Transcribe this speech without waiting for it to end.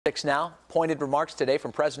Six now. Pointed remarks today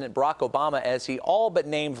from President Barack Obama as he all but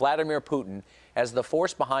named Vladimir Putin as the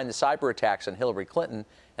force behind the cyber attacks on Hillary Clinton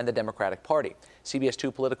and the Democratic Party. CBS 2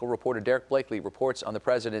 political reporter Derrick Blakley reports on the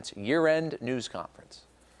president's year-end news conference.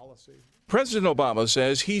 President Obama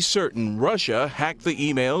says he's certain Russia hacked the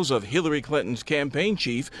emails of Hillary Clinton's campaign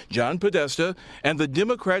chief, John Podesta, and the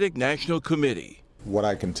Democratic National Committee. What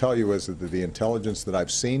I can tell you is that the intelligence that I've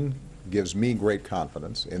seen gives me great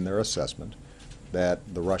confidence in their assessment that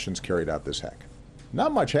the Russians carried out this hack.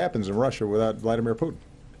 Not much happens in Russia without Vladimir Putin.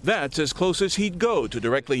 That's as close as he'd go to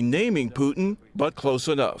directly naming Putin, but close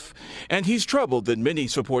enough. And he's troubled that many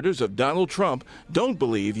supporters of Donald Trump don't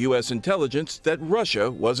believe U.S. intelligence that Russia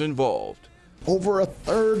was involved. Over a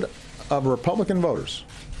third of Republican voters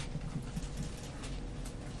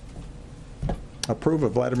approve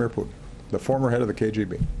of Vladimir Putin, the former head of the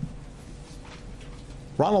KGB.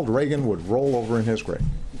 Ronald Reagan would roll over in his grave.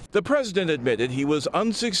 The president admitted he was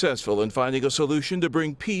unsuccessful in finding a solution to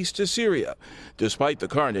bring peace to Syria. Despite the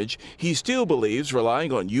carnage, he still believes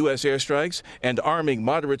relying on U.S. airstrikes and arming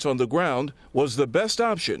moderates on the ground was the best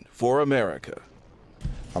option for America.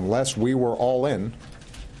 Unless we were all in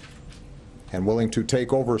and willing to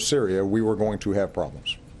take over Syria, we were going to have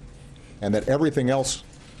problems. And that everything else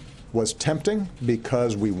was tempting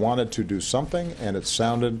because we wanted to do something and it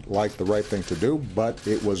sounded like the right thing to do, but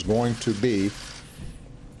it was going to be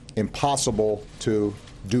impossible to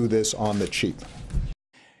do this on the cheap.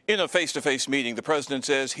 In a face-to-face meeting, the president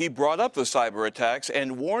says he brought up the cyber attacks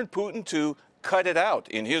and warned Putin to cut it out,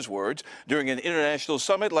 in his words, during an international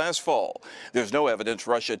summit last fall. There's no evidence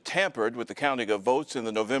Russia tampered with the counting of votes in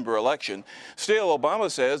the November election. Still,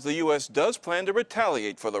 Obama says the U.S. does plan to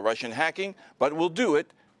retaliate for the Russian hacking, but will do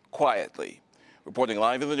it quietly. Reporting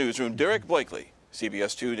live in the newsroom, Derrick Blakley,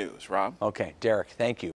 CBS 2 News. Rob? Okay, Derrick, thank you.